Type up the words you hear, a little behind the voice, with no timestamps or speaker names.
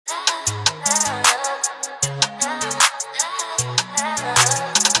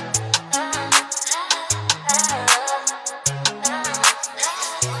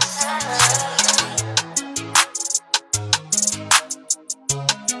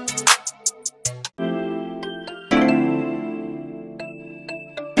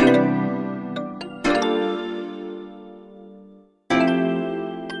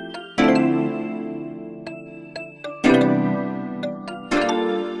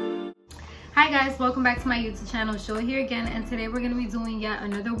Hi guys, welcome back to my YouTube channel. Show here again, and today we're going to be doing yet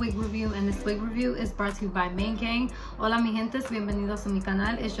another wig review, and this wig review is brought to you by Main Gang. Hola mi gentes, bienvenidos a mi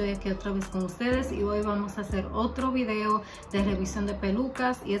canal. Estoy aquí otra vez con ustedes y hoy vamos a hacer otro video de revisión de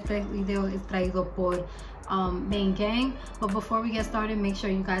pelucas, y este video es traído por Main Gang. But before we get started, make sure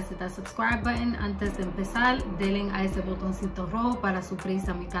you guys hit that subscribe button. Antes de empezar, denle a ese botoncito rojo para suscribirse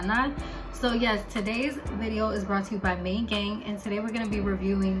a mi canal. So yes, today's video is brought to you by Main Gang, and today we're going to be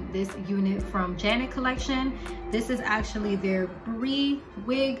reviewing this unit from Janet Collection. This is actually their Brie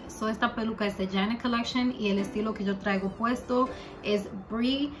wig. So esta peluca es de Janet Collection y el estilo que yo traigo puesto es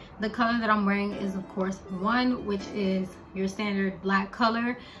Brie. The color that I'm wearing is of course one, which is your standard black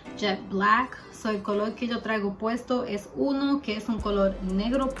color, jet black. So el color que yo traigo puesto es uno, que es un color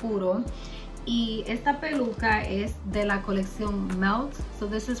negro puro. Y esta peluca es de la colección Melt. So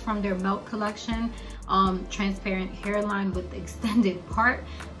this is from their Melt collection, transparent hairline with extended part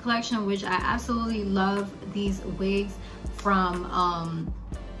collection, which I absolutely love these wigs from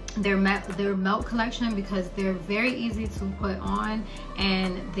their Melt collection because they're very easy to put on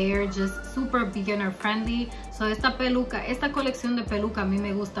and they're just super beginner friendly. So esta colección de peluca a mí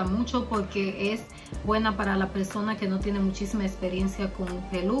me gusta mucho porque es buena para la persona que no tiene muchísima experiencia con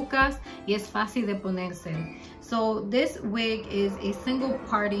pelucas y es fácil de ponerse. So this wig is a single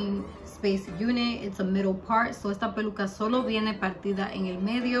parting space unit. It's a middle part. So esta peluca solo viene partida en el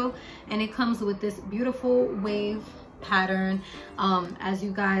medio, and it comes with this beautiful wave pattern. As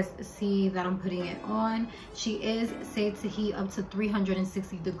you guys see that I'm putting it on, she is said to heat up to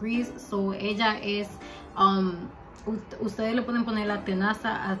 360 degrees. So ella es ustedes le pueden poner la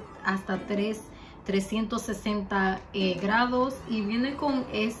tenaza hasta 360 grados, y viene con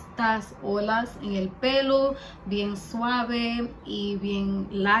estas olas en el pelo, bien suave y bien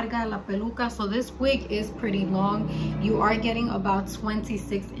larga la peluca. So this wig is pretty long. You are getting about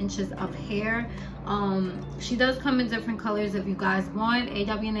 26 inches of hair. She does come in different colors if you guys want.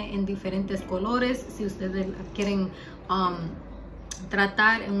 Ella viene en diferentes colores si ustedes la quieren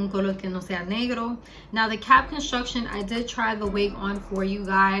tratar en un color que no sea negro. Now the cap construction, I did try the wig on for you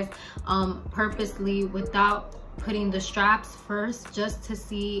guys purposely without putting the straps first, just to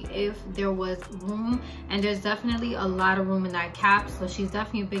see if there was room, and there's definitely a lot of room in that cap. So she's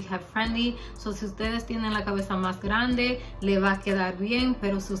definitely big head friendly. So si ustedes tienen la cabeza más grande, le va a quedar bien,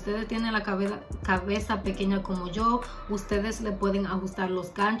 pero si ustedes tienen la cabeza pequeña como yo, ustedes le pueden ajustar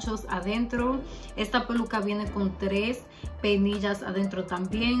los ganchos adentro. Esta peluca viene con 3 peinillas adentro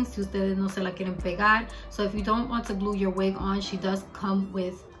también, si ustedes no se la quieren pegar. So if you don't want to glue your wig on, she does come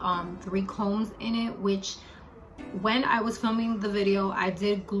with 3 combs in it, which when I was filming the video I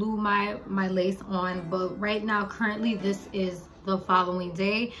did glue my lace on, but right now currently this is the following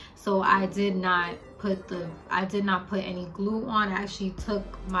day, so I did not put any glue on. I actually took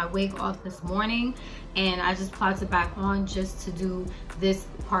my wig off this morning and I just popped it back on just to do this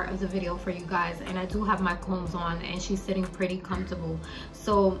part of the video for you guys. And I do have my combs on and she's sitting pretty comfortable.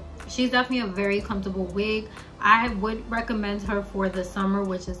 So she's definitely a very comfortable wig. I would recommend her for the summer,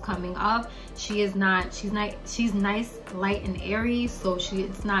 which is coming up. She's nice, light and airy, so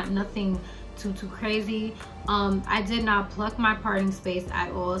it's not nothing too crazy. I did not pluck my parting space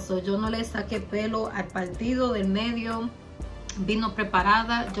at all, so yo no le saqué pelo al partido del medio. Vino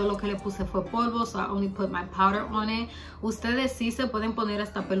preparada, yo lo que le puse fue polvo, so I only put my powder on it. Ustedes sí se pueden poner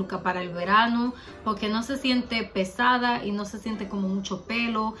esta peluca para el verano porque no se siente pesada y no se siente como mucho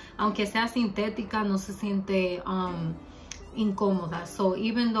pelo, aunque sea sintética no se siente incómoda. So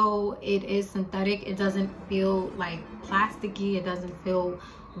even though it is synthetic, it doesn't feel like plasticky, it doesn't feel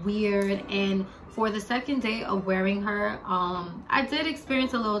weird. And for the second day of wearing her, I did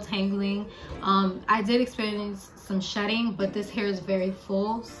experience a little tangling. I did experience some shedding, but this hair is very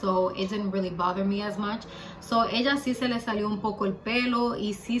full, so it didn't really bother me as much. So ella sí se le salió un poco el pelo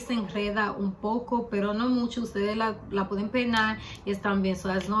y sí se enreda un poco, pero no mucho. Ustedes la pueden peinar y están bien. So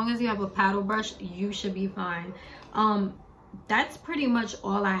as long as you have a paddle brush, you should be fine. That's pretty much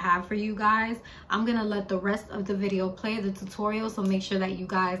all I have for you guys. I'm gonna let the rest of the video play, the tutorial, so make sure that you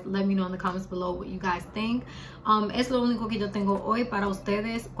guys let me know in the comments below what you guys think. Es lo único que yo tengo hoy para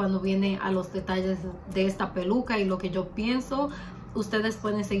ustedes cuando viene a los detalles de esta peluca y lo que yo pienso. Ustedes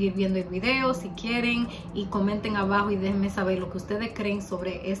pueden seguir viendo el video si quieren y comenten abajo y déjenme saber lo que ustedes creen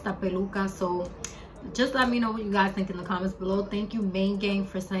sobre esta peluca. So just let me know what you guys think in the comments below. Thank you Main Gang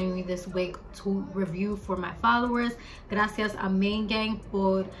for sending me this wig to review for my followers. Gracias a Main Gang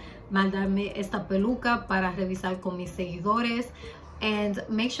por mandarme esta peluca para revisar con mis seguidores. And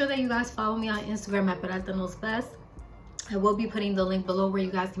make sure that you guys follow me on Instagram at Peralta Knows Best. I will be putting the link below where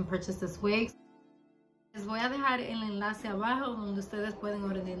you guys can purchase this wig. Les voy a dejar el enlace abajo donde ustedes pueden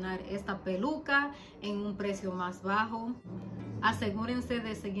ordenar esta peluca en un precio más bajo. Asegúrense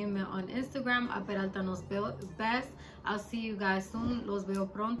de seguirme en Instagram a Peralta Nos Best. I'll see you guys soon. Los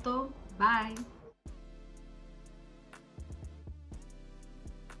veo pronto. Bye.